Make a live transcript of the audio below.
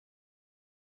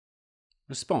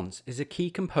Response is a key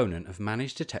component of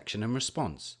Managed Detection and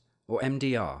Response, or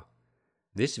MDR.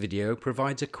 This video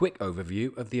provides a quick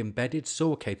overview of the embedded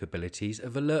SOAR capabilities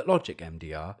of Alert Logic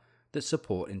MDR that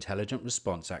support intelligent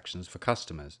response actions for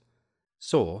customers.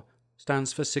 SOAR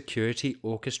stands for Security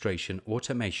Orchestration,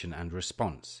 Automation and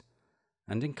Response,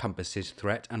 and encompasses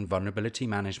threat and vulnerability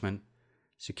management,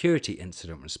 security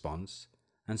incident response,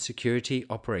 and security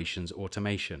operations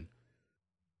automation.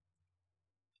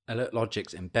 Alert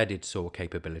Logic's embedded SOAR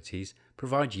capabilities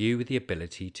provide you with the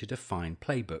ability to define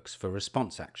playbooks for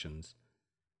response actions.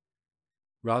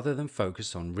 Rather than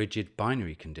focus on rigid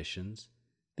binary conditions,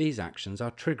 these actions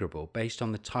are triggerable based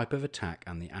on the type of attack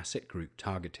and the asset group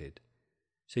targeted,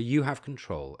 so you have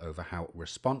control over how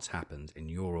response happens in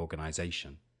your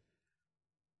organization.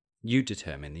 You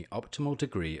determine the optimal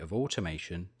degree of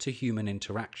automation to human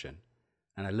interaction,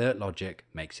 and Alert Logic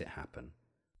makes it happen.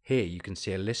 Here you can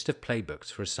see a list of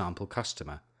playbooks for a sample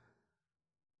customer.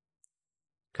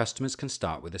 Customers can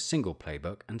start with a single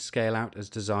playbook and scale out as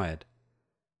desired.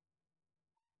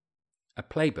 A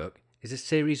playbook is a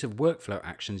series of workflow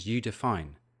actions you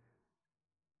define.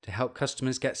 To help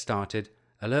customers get started,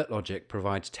 Alert Logic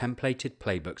provides templated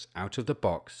playbooks out of the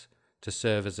box to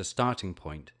serve as a starting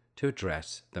point to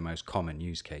address the most common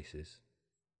use cases.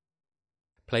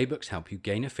 Playbooks help you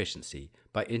gain efficiency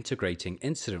by integrating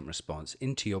incident response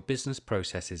into your business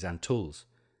processes and tools,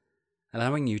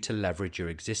 allowing you to leverage your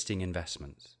existing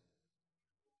investments.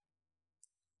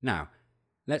 Now,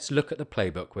 let's look at the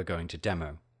playbook we're going to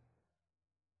demo.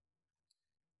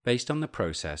 Based on the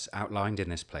process outlined in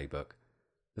this playbook,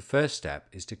 the first step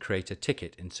is to create a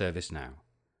ticket in ServiceNow.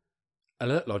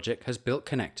 Alert Logic has built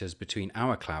connectors between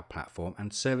our cloud platform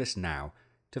and ServiceNow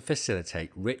to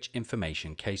facilitate rich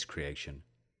information case creation.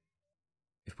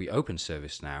 If we open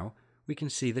ServiceNow, we can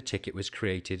see the ticket was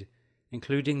created,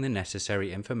 including the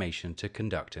necessary information to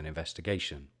conduct an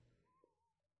investigation.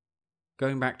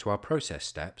 Going back to our process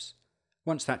steps,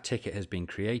 once that ticket has been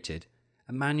created,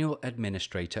 a manual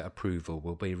administrator approval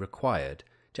will be required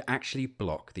to actually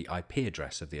block the IP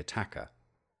address of the attacker.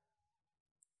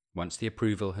 Once the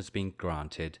approval has been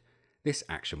granted, this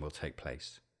action will take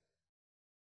place.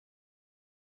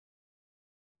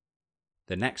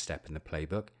 The next step in the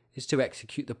playbook is to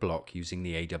execute the block using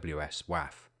the AWS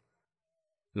WAF.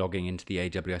 Logging into the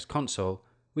AWS console,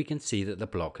 we can see that the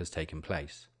block has taken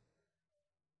place.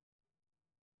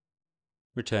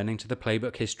 Returning to the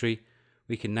playbook history,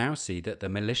 we can now see that the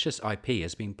malicious IP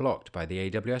has been blocked by the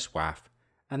AWS WAF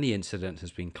and the incident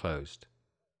has been closed.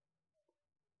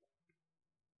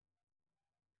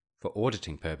 For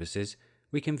auditing purposes,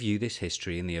 we can view this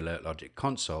history in the Alert Logic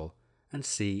console and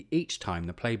see each time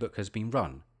the playbook has been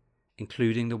run,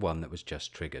 including the one that was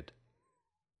just triggered.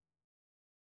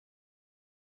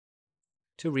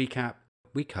 To recap,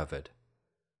 we covered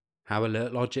how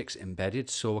Alert Logic's embedded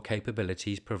SOAR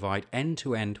capabilities provide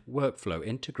end-to-end workflow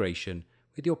integration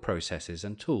with your processes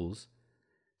and tools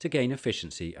to gain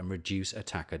efficiency and reduce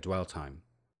attacker dwell time.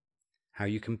 How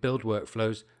you can build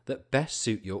workflows that best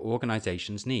suit your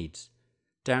organization's needs,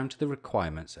 down to the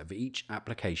requirements of each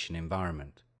application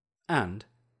environment. And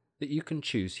that you can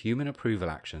choose human approval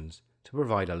actions to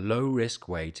provide a low-risk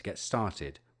way to get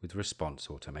started with response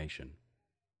automation.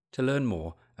 To learn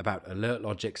more about Alert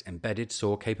Logic's embedded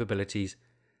SOAR capabilities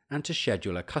and to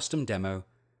schedule a custom demo,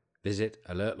 visit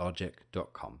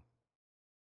alertlogic.com.